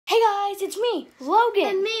guys, it's me, Logan.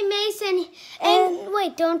 And me, Mason. And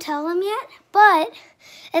wait, don't tell him yet. But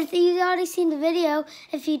if you've already seen the video,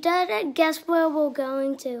 if you didn't, guess where we're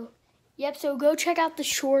going to? Yep, so go check out the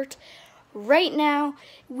short right now.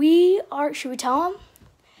 We are, should we tell him?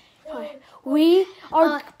 We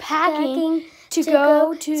are packing to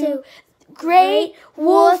go to Great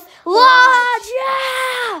Wolf Lodge.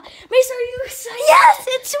 Yeah! Mason, are you excited? Yes,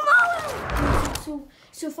 it's tomorrow.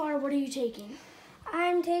 So far, what are you taking?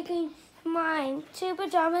 I'm taking mine 2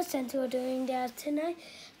 pajamas since we're doing that tonight.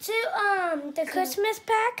 2 the Christmas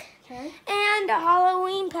pack and a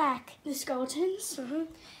Halloween pack. The skeletons? Mm-hmm.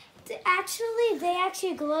 They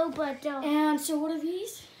actually glow, but And so what are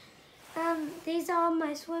these? these are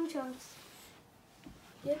my swim trunks.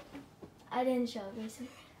 Yep. I didn't show it, Mason.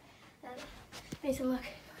 Mason, look.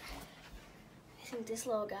 I think this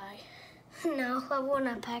little guy. No, we're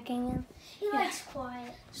not packing him. He likes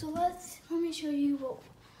quiet. So let me show you what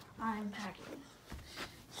I'm packing.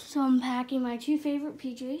 So I'm packing my 2 favorite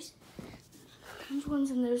PJs. Those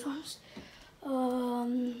ones and those ones.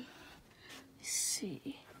 Let's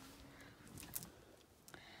see.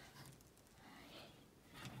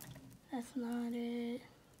 That's not it.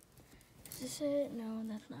 Is this it? No,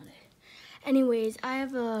 that's not it. Anyways, I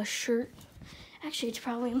have a shirt. Actually, it's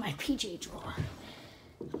probably in my PJ drawer.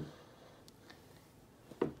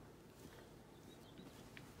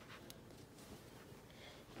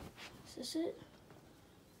 Is this it?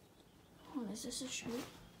 Hold on, is this a shirt?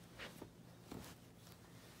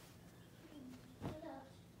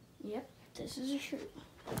 Yep, this is a shirt.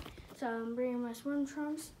 So I'm bringing my swim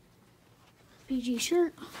trunks, PG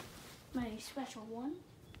shirt, my special one,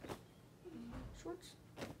 shorts,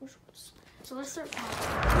 or shorts. So let's start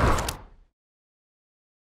packing.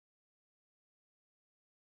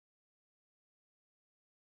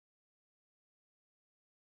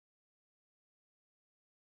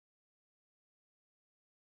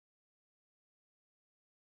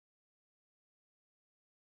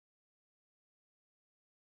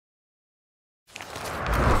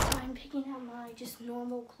 I'm picking out my just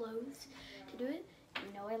normal clothes to do it.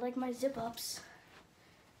 You know I like my zip ups.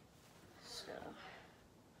 So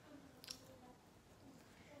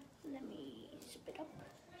let me zip it up.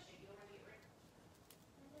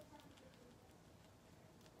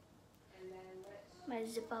 My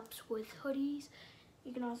zip ups with hoodies.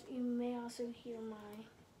 You may also hear my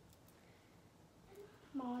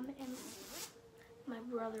mom and my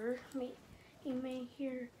brother. You may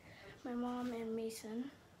hear my mom and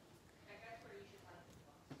Mason.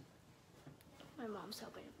 My mom's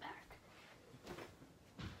helping him pack.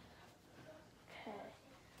 Okay,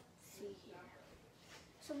 let's see here.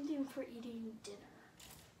 Something for eating dinner.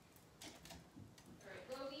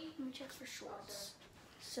 Let me check for shorts.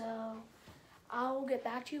 So I'll get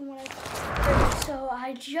back to you when So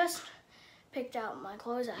I just picked out my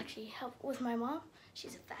clothes. I actually helped with my mom.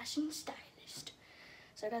 She's a fashion stylist.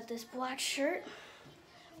 So I got this black shirt,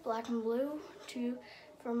 black and blue,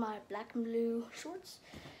 for my black and blue shorts.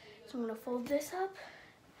 So I'm gonna fold this up,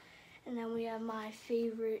 and then we have my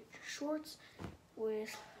favorite shorts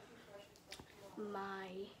with my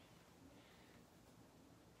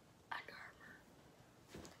Under Armour.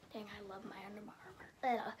 Dang, I love my Under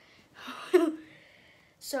Armour.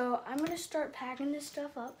 So I'm gonna start packing this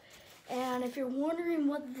stuff up, and if you're wondering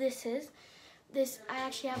what this is, I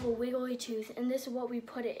actually have a wiggly tooth, and this is what we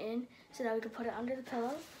put it in so that we could put it under the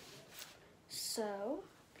pillow. So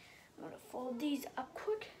I'm gonna fold these up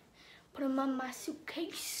quick. Put them on my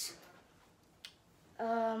suitcase. See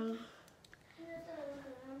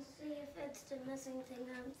if it's the missing thing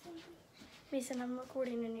I'm thinking. Mason, I'm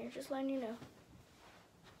recording in here, just letting you know.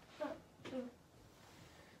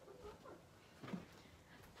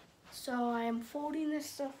 So I am folding this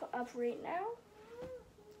stuff up right now.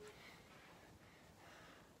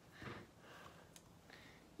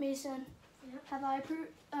 Mason, have I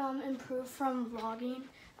improved from vlogging?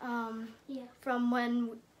 Yeah. From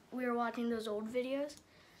when we were watching those old videos?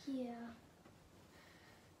 Yeah.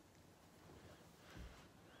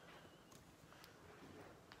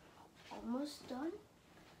 Almost done.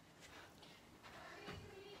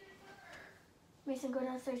 Mason, go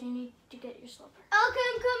downstairs. You need to get your slipper. Okay,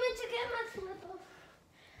 I'm coming to get my slipper.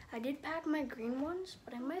 I did pack my green ones,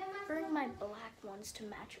 but I might bring my black ones to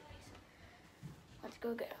match with Mason. Let's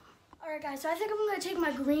go get them. All right, guys. So I think I'm gonna take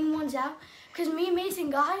my green ones out because me and Mason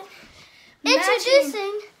got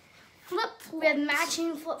introducing flip-flops. We have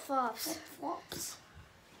matching flip-flops. Flip-flops.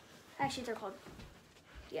 Actually, they're called,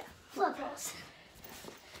 flip-flops.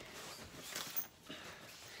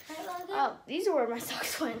 Oh, these are where my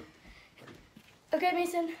socks went. Okay,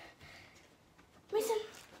 Mason. Mason,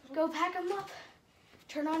 go pack them up.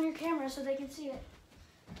 turn on your camera so they can see it.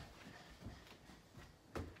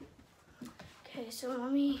 Okay, so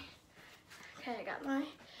I got my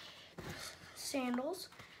sandals,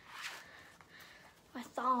 my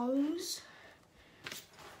thongs.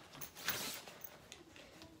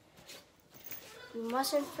 You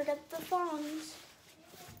mustn't forget the thongs.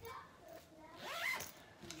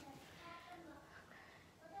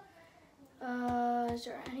 Is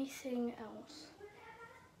there anything else?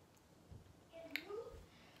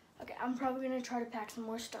 Okay, I'm probably gonna try to pack some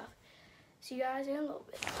more stuff. See you guys in a little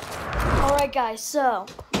bit. All right, guys. So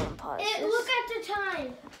I'm gonna pause this. Look at the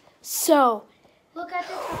time. So Look at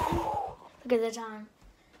the time. look at the time.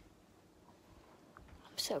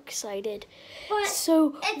 I'm so excited. But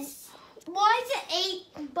So why is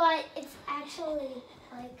it 8? But it's actually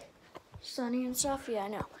like sunny and stuff. Yeah, I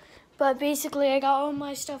know. But basically, I got all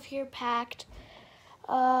my stuff here packed.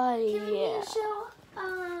 Can Yeah. we show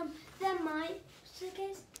them my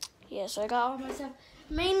suitcase? Yeah, so I got all my stuff.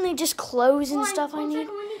 Mainly just clothes and stuff I One need.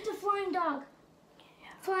 second, we need the flying dog.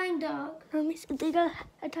 Flying dog. Let me see. They got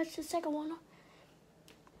attach the second one.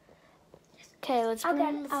 Okay, let's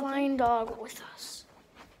bring the flying dog with us.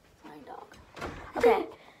 Flying dog. Okay.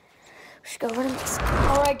 Let's go over to this.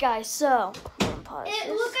 All right, guys. So I'm gonna pause this.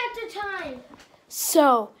 Look at the time.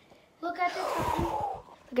 So Look at the time.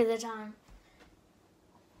 look at the time.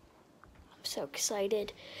 I'm so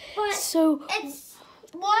excited. But So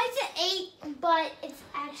why is it 8? But it's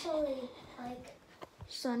actually like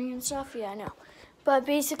sunny and stuff. Yeah, I know. But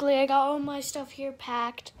basically, I got all my stuff here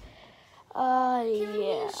packed. Can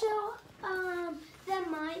Yeah. we show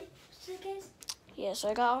them my suitcase? Yeah, so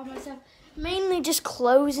I got all my stuff. Mainly just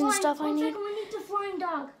clothes and stuff I One need. second, we need the flying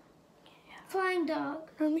dog. Flying dog.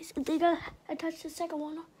 Let me see. They got attach the second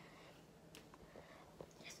one.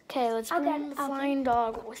 Okay, let's bring the flying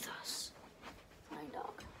dog with us. Flying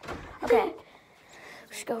dog. Okay.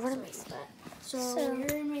 Let's go over to Mason. So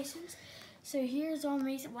you're in Mason's. So here's all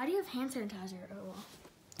Mason. Why do you have hand sanitizer? Oh well.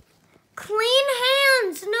 Clean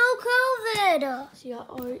hands, no COVID. See,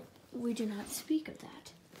 we do not speak of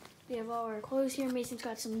that. We have all our clothes here. Mason's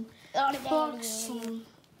got some Books. books, some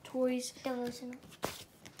toys. Devotional.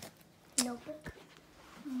 Notebook.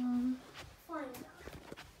 Um, Flying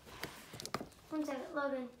dog. 1 second,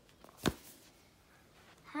 Logan.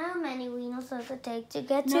 How many wheels does it take to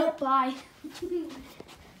get to? no, bye. Get to the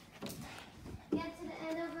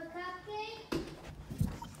end of a cupcake.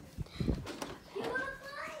 You wanna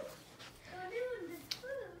fly? Go do this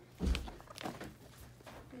food.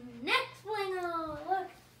 Next flingo. Look.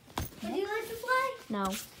 Would you like to fly? No.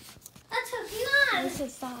 Let's hook you on. Listen,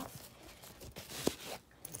 stop.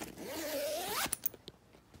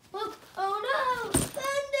 Look. Oh no.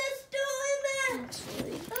 Thunderstorm.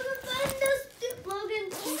 Actually, Look at thunderstorm. Logan.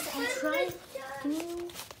 try. Can you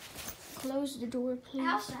close the door, please?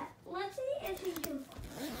 Outside. Let's see if you can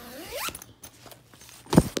fly.